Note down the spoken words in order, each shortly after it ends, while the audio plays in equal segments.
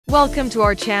Welcome to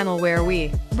our channel where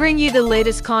we bring you the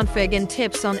latest config and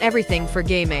tips on everything for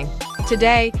gaming.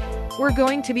 Today, we're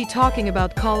going to be talking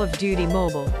about Call of Duty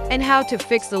Mobile and how to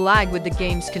fix the lag with the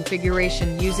game's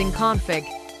configuration using config.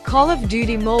 Call of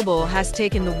Duty Mobile has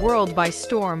taken the world by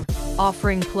storm,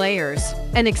 offering players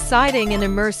an exciting and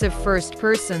immersive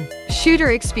first-person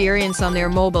shooter experience on their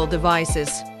mobile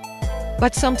devices.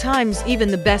 But sometimes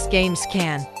even the best games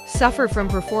can suffer from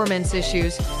performance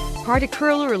issues,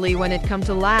 particularly when it comes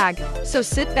to lag. So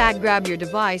sit back, grab your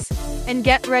device, and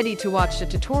get ready to watch the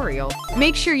tutorial.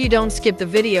 Make sure you don't skip the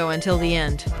video until the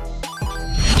end.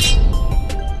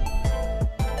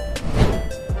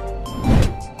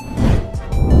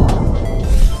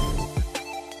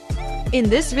 In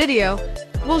this video,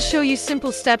 we'll show you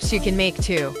simple steps you can make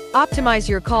to optimize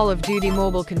your Call of Duty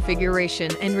Mobile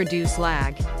configuration and reduce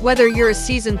lag. Whether you're a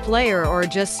seasoned player or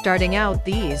just starting out,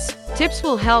 these tips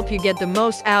will help you get the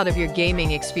most out of your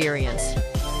gaming experience.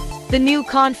 The new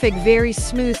config: very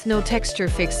smooth, no texture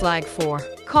fix lag for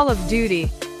Call of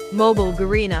Duty Mobile,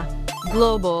 Garena,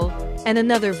 Global, and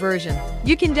another version.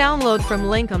 You can download from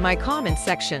link on my comment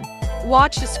section.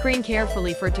 Watch the screen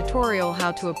carefully for a tutorial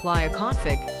how to apply a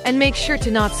config, and make sure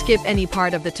to not skip any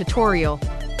part of the tutorial.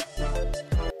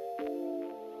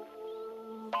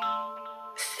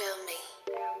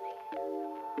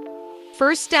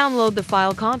 First, download the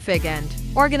file config and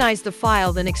organize the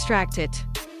file, then extract it.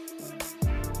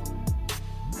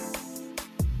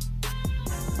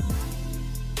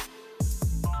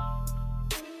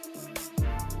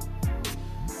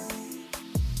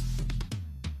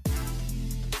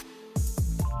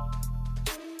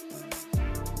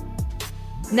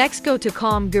 Next, go to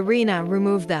COM Garena,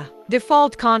 remove the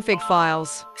default config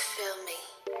files.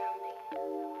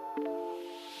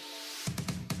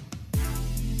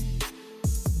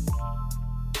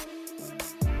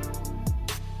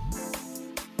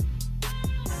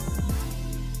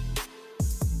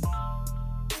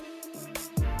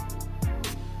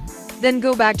 Then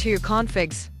go back to your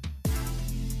configs.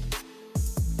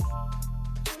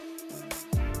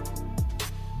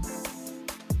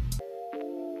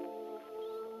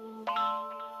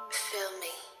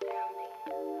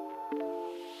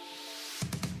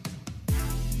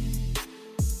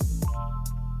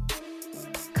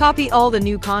 Copy all the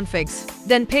new configs,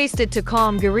 then paste it to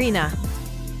COM Garena.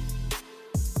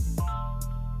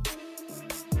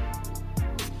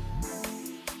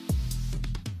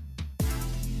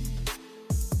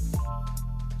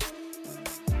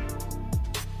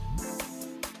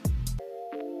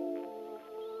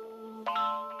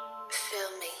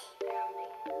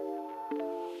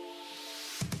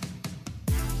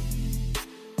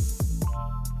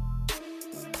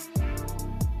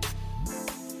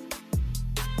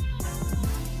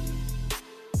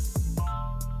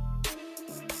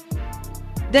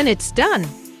 Then it's done.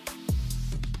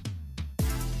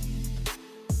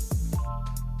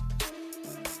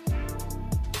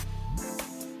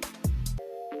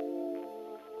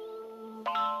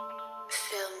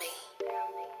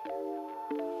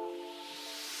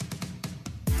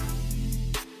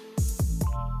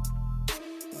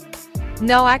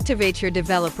 Now activate your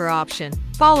developer option.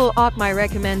 Follow up my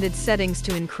recommended settings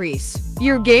to increase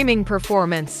your gaming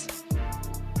performance.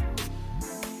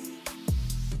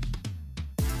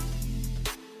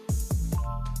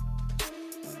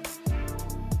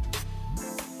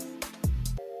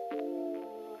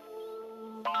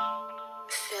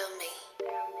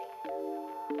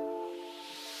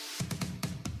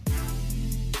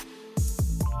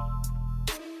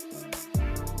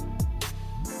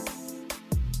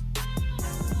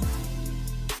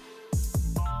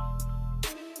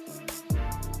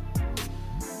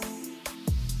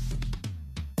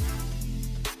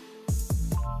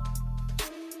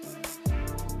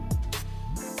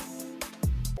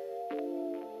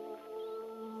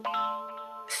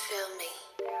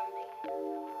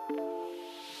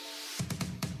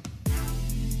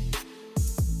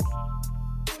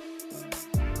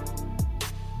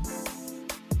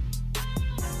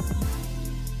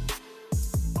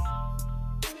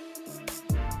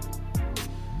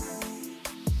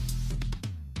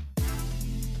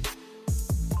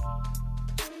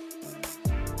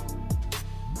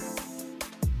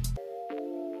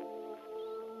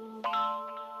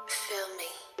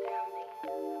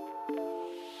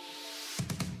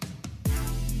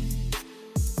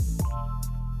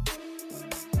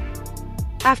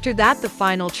 After that, the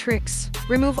final tricks: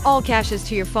 remove all caches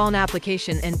to your phone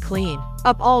application and clean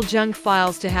up all junk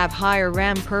files to have higher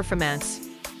RAM performance.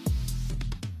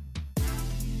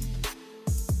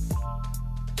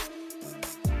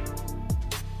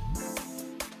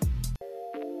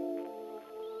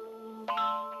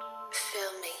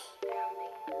 Feel me.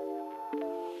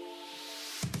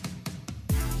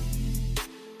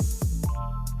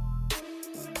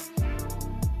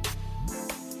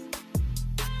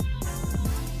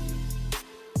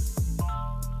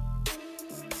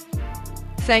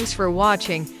 Thanks for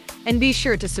watching, and be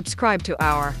sure to subscribe to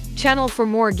our channel for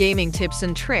more gaming tips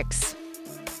and tricks.